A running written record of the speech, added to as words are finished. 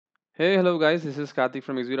Hey, hello guys, this is Karthik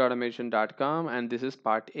from executeautomation.com and this is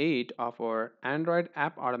part 8 of our Android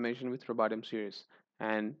app automation with Robotium series.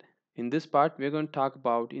 And in this part, we're going to talk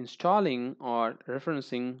about installing or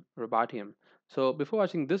referencing Robotium. So before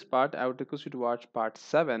watching this part, I would request you to watch part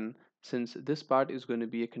 7 since this part is going to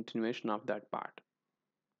be a continuation of that part.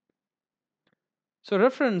 So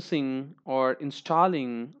referencing or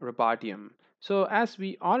installing Robotium. So as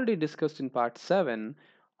we already discussed in part 7,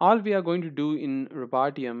 all we are going to do in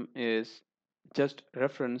Robotium is just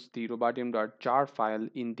reference the robotium.jar file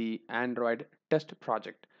in the Android test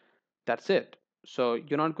project. That's it. So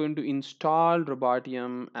you're not going to install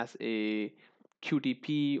Robotium as a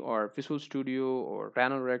QTP or Visual Studio or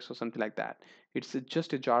Ranorex or something like that. It's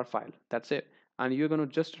just a jar file. That's it. And you're going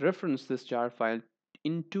to just reference this jar file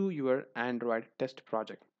into your Android test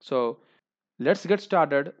project. So let's get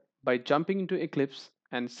started by jumping into Eclipse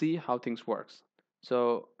and see how things works.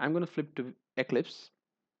 So I'm going to flip to Eclipse.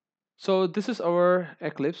 So this is our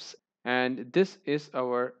Eclipse and this is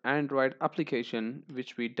our Android application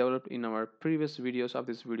which we developed in our previous videos of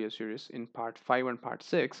this video series in part 5 and part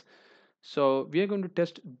 6. So we are going to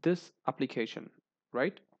test this application,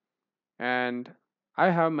 right? And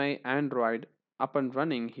I have my Android up and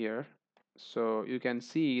running here. So you can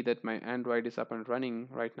see that my Android is up and running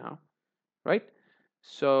right now, right?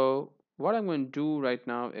 So what I'm going to do right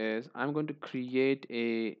now is I'm going to create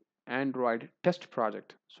a Android test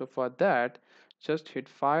project. So for that, just hit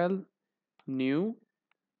File, New,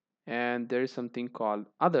 and there is something called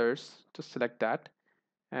Others. Just select that.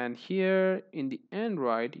 And here in the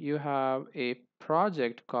Android, you have a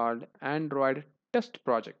project called Android Test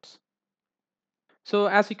Projects. So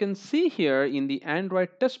as you can see here in the Android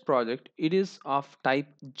test project, it is of type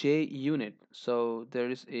JUnit. So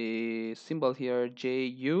there is a symbol here,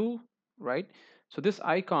 JU, right? So this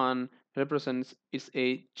icon represents it's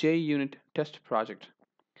a JUnit test project,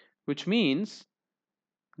 which means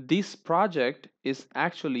this project is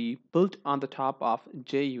actually built on the top of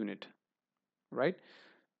JUnit, right?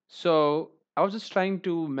 So I was just trying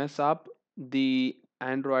to mess up the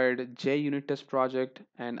Android JUnit test project,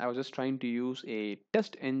 and I was just trying to use a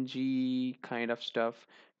test ng kind of stuff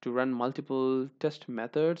to run multiple test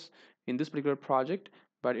methods in this particular project,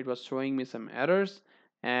 but it was showing me some errors.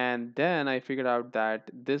 And then I figured out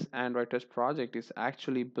that this Android test project is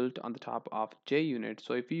actually built on the top of JUnit.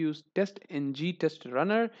 So if you use test ng test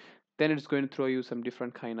runner, then it's going to throw you some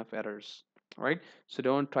different kind of errors, right? So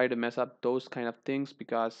don't try to mess up those kind of things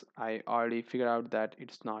because I already figured out that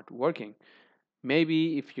it's not working.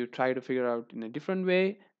 Maybe if you try to figure out in a different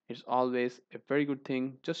way, it's always a very good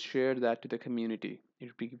thing. Just share that to the community. It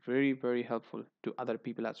would be very, very helpful to other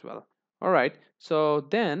people as well. All right, so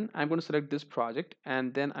then I'm going to select this project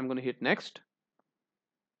and then I'm going to hit next.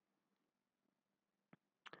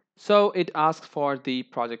 So it asks for the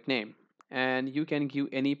project name and you can give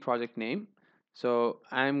any project name. So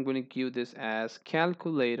I'm going to give this as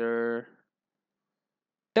calculator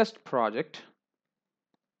test project.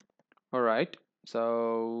 All right,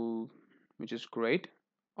 so which is great.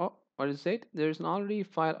 Oh, what is it? There's an already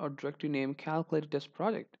file or directory named calculator test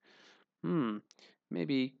project. Hmm,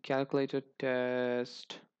 maybe calculator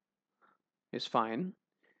test is fine.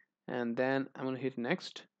 And then I'm gonna hit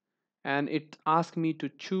next, and it asks me to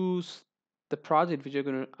choose the project which you're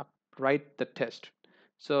gonna write the test.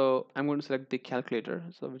 So I'm going to select the calculator,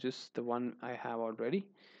 so which is the one I have already,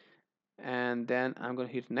 and then I'm going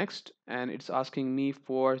to hit next, and it's asking me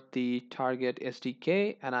for the target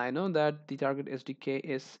SDK, and I know that the target SDK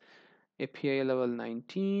is API level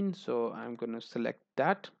 19, so I'm going to select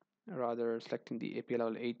that, rather selecting the API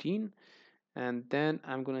level 18, and then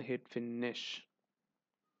I'm going to hit finish.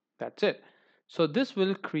 That's it. So this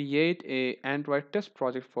will create a Android test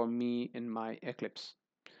project for me in my Eclipse.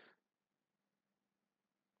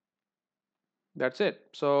 That's it.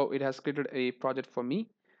 So it has created a project for me,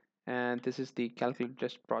 and this is the calculator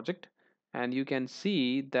test project, and you can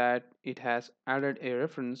see that it has added a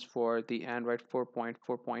reference for the Android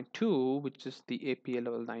 4.4.2, which is the API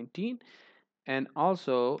level 19, and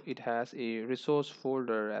also it has a resource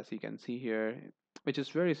folder, as you can see here, which is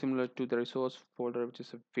very similar to the resource folder which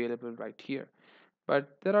is available right here.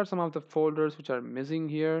 But there are some of the folders which are missing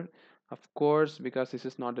here, of course, because this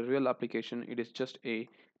is not a real application, it is just a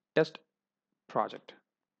test project,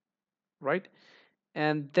 right?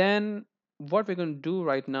 And then what we're going to do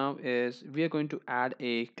right now is we are going to add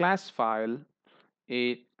a class file,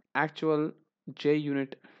 a actual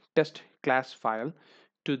JUnit test class file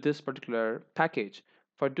to this particular package.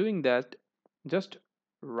 For doing that, just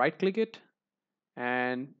right click it,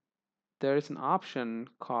 and there is an option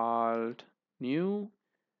called new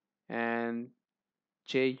and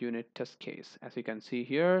JUnit test case. As you can see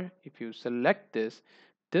here, if you select this,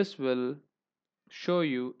 this will show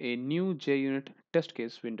you a new JUnit test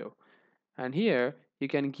case window. And here you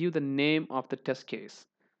can give the name of the test case,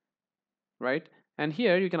 right? And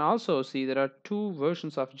here you can also see there are two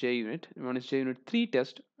versions of JUnit. One is JUnit 3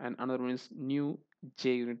 test and another one is new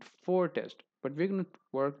JUnit 4 test. But we're going to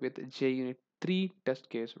work with JUnit 3 test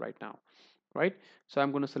case right now, right? So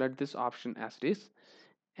I'm going to select this option as it is.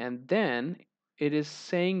 And then it is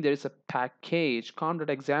saying there is a package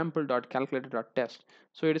com.example.calculator.test.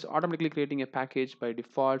 So it is automatically creating a package by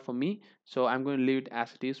default for me. So I'm going to leave it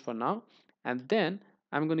as it is for now. And then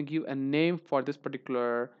I'm going to give a name for this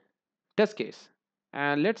particular test case,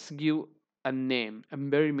 and let's give a name, a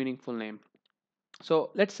very meaningful name.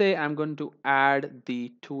 So let's say I'm going to add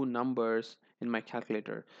the two numbers in my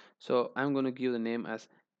calculator. So I'm going to give the name as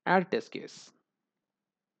add test case.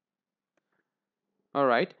 All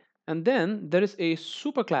right. And then there is a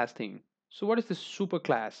superclass thing. So what is this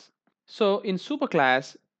superclass? So in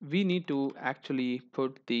superclass, we need to actually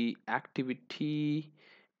put the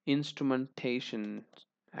instrumentation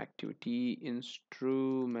activity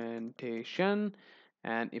instrumentation.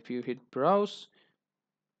 And if you hit browse,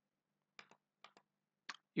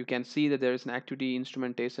 you can see that there is an activity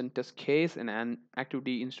instrumentation test case and an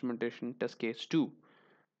activity instrumentation test case 2,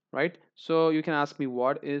 right? So you can ask me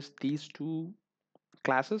what is these two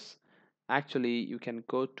classes. Actually, you can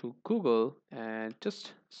go to Google and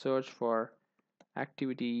just search for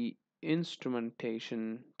activity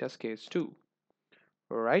instrumentation test case 2.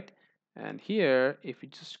 All right, and here if you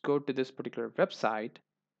just go to this particular website,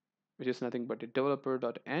 which is nothing but a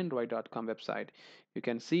developer.android.com website, you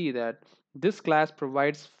can see that this class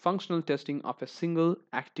provides functional testing of a single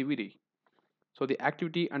activity. So the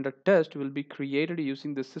activity under test will be created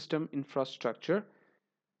using the system infrastructure,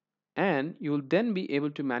 and you will then be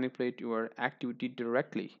able to manipulate your activity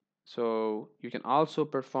directly. So you can also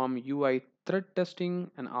perform UI thread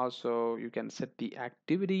testing, and also you can set the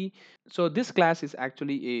activity. So this class is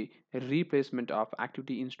actually a replacement of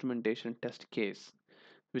activity instrumentation test case,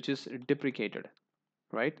 which is deprecated,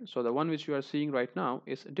 right? So the one which you are seeing right now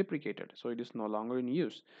is deprecated, so it is no longer in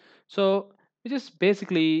use. So which is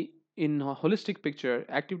basically, in a holistic picture,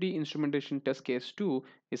 activity instrumentation test case 2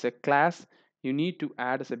 is a class you need to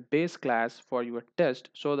add as a base class for your test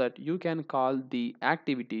so that you can call the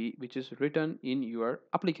activity which is written in your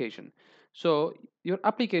application. So your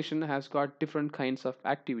application has got different kinds of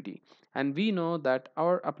activity, and we know that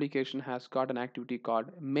our application has got an activity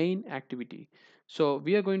called main activity. So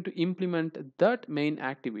we are going to implement that main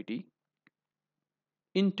activity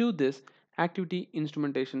into this activity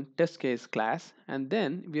instrumentation test case class, and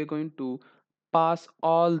then we are going to pass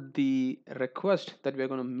all the requests that we are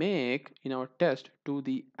going to make in our test to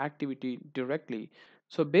the activity directly.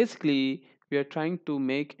 So basically we are trying to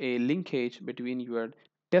make a linkage between your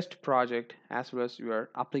test project as well as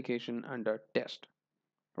your application under test,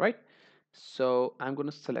 right? So I'm going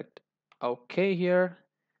to select OK here,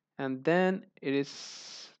 and then it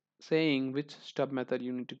is saying which stub method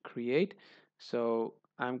you need to create. So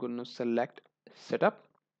I'm going to select setup,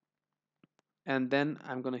 and then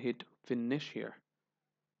I'm going to hit finish here.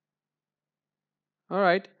 All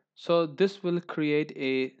right, so this will create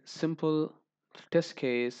a simple test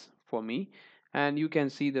case for me, and you can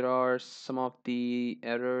see there are some of the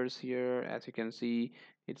errors here. As you can see,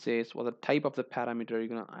 it says well the type of the parameter you're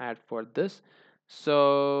going to add for this.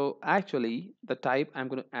 So actually the type I'm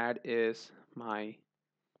going to add is my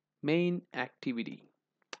main activity.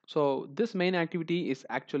 So this main activity is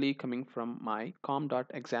actually coming from my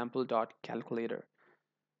com.example.calculator,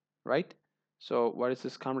 right? So what is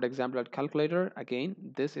this com.example.calculator? Again,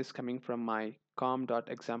 this is coming from my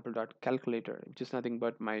com.example.calculator, which is nothing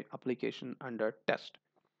but my application under test,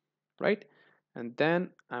 right? And then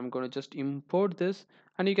I'm going to just import this,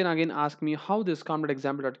 and you can again ask me how this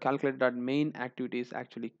com.example.calculator.main activity is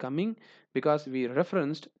actually coming, because we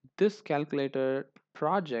referenced this calculator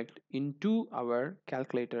project into our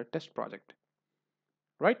calculator test project,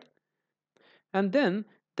 right? And then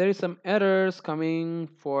there is some errors coming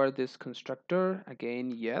for this constructor.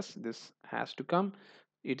 Again, yes, this has to come.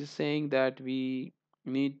 It is saying that we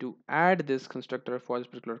need to add this constructor for this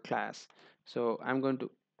particular class. So I'm going to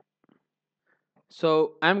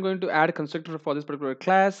add a constructor for this particular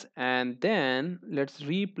class, and then let's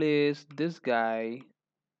replace this guy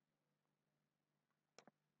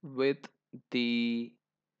with the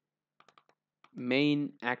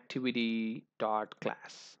main activity dot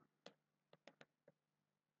class.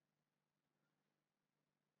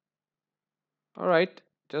 All right,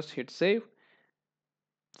 just hit save.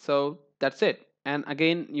 So that's it. And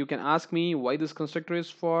again, you can ask me why this constructor is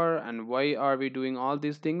for and why are we doing all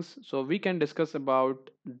these things. So we can discuss about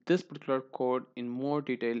this particular code in more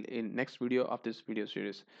detail in next video of this video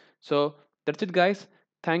series. So that's it guys.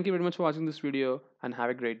 Thank you very much for watching this video and have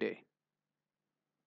a great day.